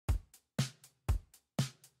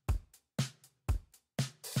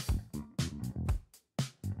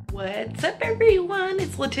What's up everyone?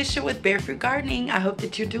 It's Letitia with Barefoot Gardening. I hope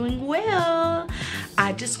that you're doing well.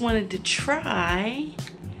 I just wanted to try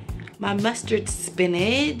my mustard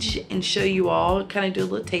spinach and show you all, kind of do a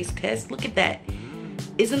little taste test. Look at that.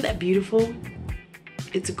 Isn't that beautiful?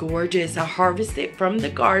 It's gorgeous. I harvested it from the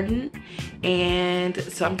garden and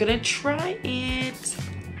so I'm gonna try it.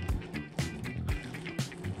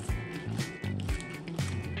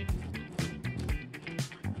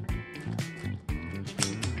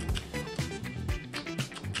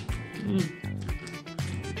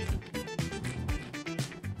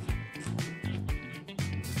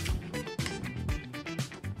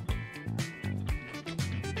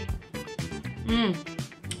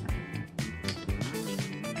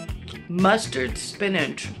 Mustard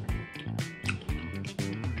spinach.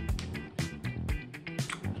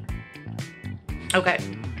 Okay,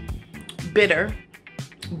 bitter,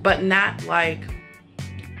 but not like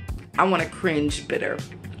I want to cringe bitter.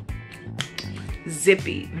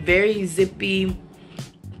 Zippy, very zippy,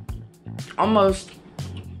 almost,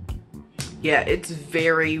 yeah, it's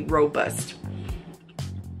very robust.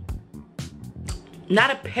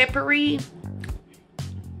 Not a peppery,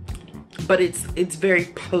 but it's very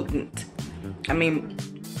potent. I mean,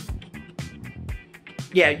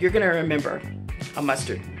 yeah, you're gonna remember a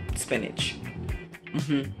mustard spinach.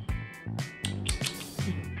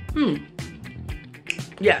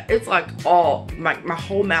 Yeah, it's like all, my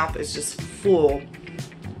whole mouth is just full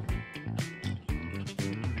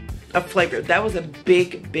of flavor. That was a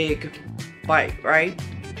big bite, right?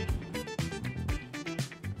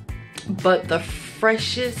 But the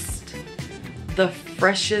freshest,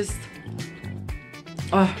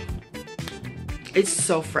 oh, it's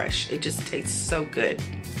so fresh. It just tastes so good.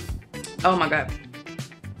 Oh my God.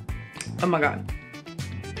 Oh my God.